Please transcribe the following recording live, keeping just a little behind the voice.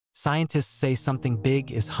Scientists say something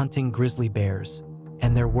big is hunting grizzly bears,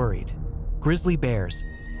 and they're worried. Grizzly bears,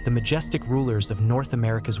 the majestic rulers of North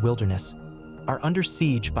America's wilderness, are under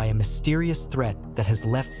siege by a mysterious threat that has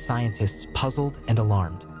left scientists puzzled and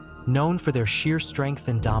alarmed. Known for their sheer strength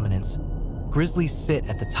and dominance, grizzlies sit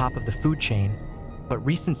at the top of the food chain, but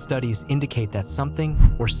recent studies indicate that something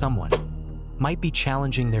or someone might be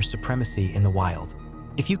challenging their supremacy in the wild.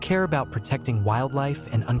 If you care about protecting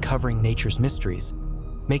wildlife and uncovering nature's mysteries,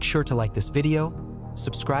 make sure to like this video,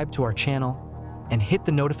 subscribe to our channel, and hit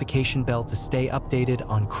the notification bell to stay updated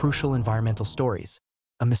on crucial environmental stories.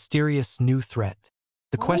 A mysterious new threat.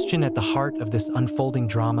 The question at the heart of this unfolding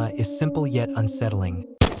drama is simple yet unsettling.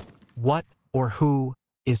 What or who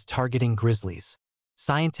is targeting grizzlies?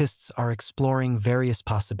 Scientists are exploring various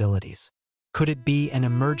possibilities. Could it be an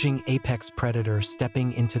emerging apex predator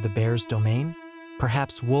stepping into the bear's domain?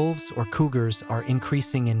 Perhaps wolves or cougars are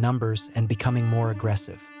increasing in numbers and becoming more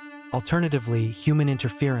aggressive. Alternatively, human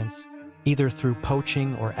interference, either through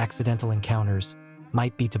poaching or accidental encounters,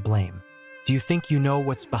 might be to blame. Do you think you know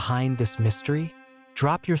what's behind this mystery?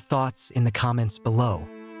 Drop your thoughts in the comments below.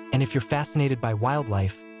 And if you're fascinated by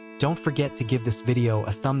wildlife, don't forget to give this video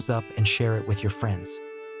a thumbs up and share it with your friends.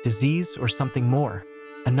 Disease or something more?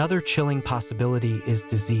 Another chilling possibility is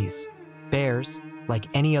disease. Bears, like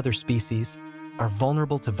any other species, are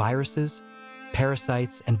vulnerable to viruses,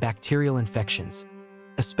 parasites, and bacterial infections,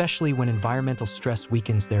 especially when environmental stress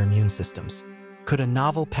weakens their immune systems. Could a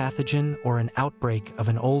novel pathogen or an outbreak of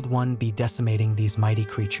an old one be decimating these mighty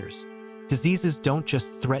creatures? Diseases don't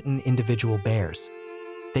just threaten individual bears.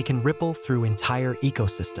 They can ripple through entire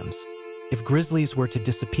ecosystems. If grizzlies were to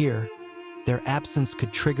disappear, their absence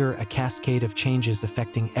could trigger a cascade of changes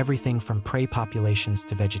affecting everything from prey populations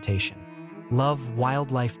to vegetation. Love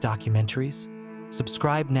wildlife documentaries?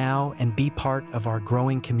 Subscribe now and be part of our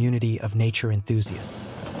growing community of nature enthusiasts.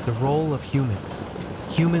 The role of humans.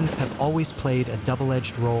 Humans have always played a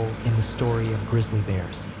double-edged role in the story of grizzly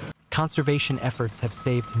bears. Conservation efforts have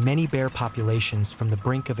saved many bear populations from the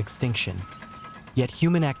brink of extinction, yet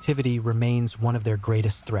human activity remains one of their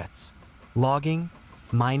greatest threats. Logging,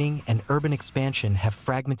 mining, and urban expansion have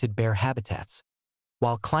fragmented bear habitats,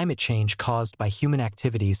 while climate change caused by human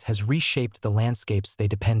activities has reshaped the landscapes they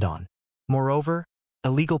depend on. Moreover,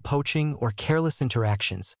 illegal poaching or careless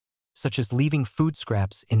interactions, such as leaving food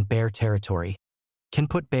scraps in bear territory, can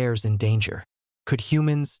put bears in danger. Could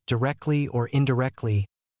humans, directly or indirectly,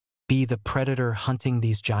 be the predator hunting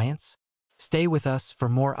these giants? Stay with us for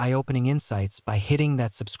more eye-opening insights by hitting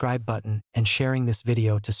that subscribe button and sharing this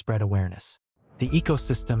video to spread awareness. The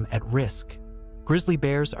ecosystem at risk. Grizzly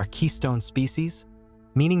bears are keystone species,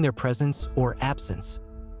 meaning their presence or absence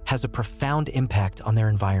has a profound impact on their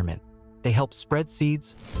environment. They help spread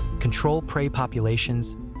seeds, control prey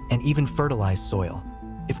populations, and even fertilize soil.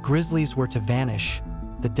 If grizzlies were to vanish,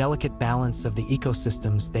 the delicate balance of the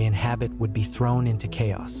ecosystems they inhabit would be thrown into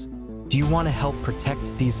chaos. Do you want to help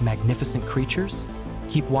protect these magnificent creatures?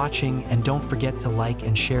 Keep watching and don't forget to like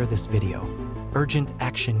and share this video. Urgent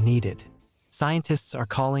action needed. Scientists are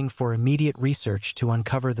calling for immediate research to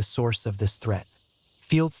uncover the source of this threat.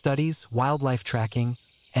 Field studies, wildlife tracking,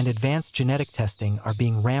 and advanced genetic testing are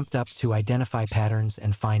being ramped up to identify patterns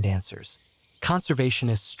and find answers.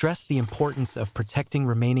 Conservationists stress the importance of protecting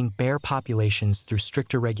remaining bear populations through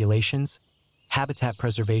stricter regulations, habitat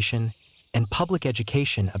preservation, and public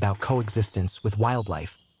education about coexistence with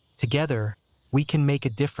wildlife. Together, we can make a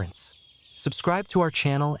difference. Subscribe to our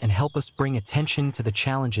channel and help us bring attention to the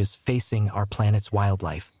challenges facing our planet's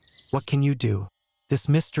wildlife. What can you do? This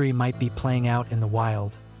mystery might be playing out in the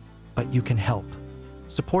wild, but you can help.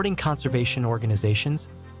 Supporting conservation organizations,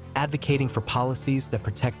 advocating for policies that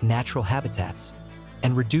protect natural habitats,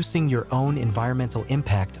 and reducing your own environmental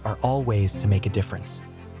impact are all ways to make a difference.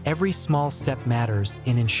 Every small step matters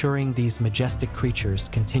in ensuring these majestic creatures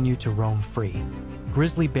continue to roam free.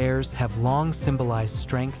 Grizzly bears have long symbolized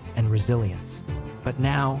strength and resilience, but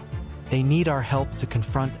now they need our help to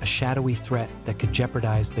confront a shadowy threat that could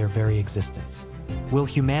jeopardize their very existence. Will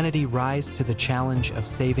humanity rise to the challenge of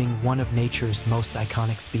saving one of nature's most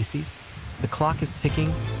iconic species? The clock is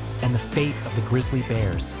ticking, and the fate of the grizzly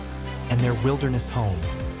bears and their wilderness home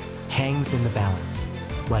hangs in the balance.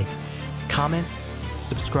 Like, comment,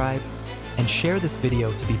 subscribe, and share this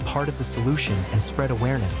video to be part of the solution and spread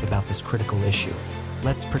awareness about this critical issue.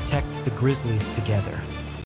 Let's protect the grizzlies together.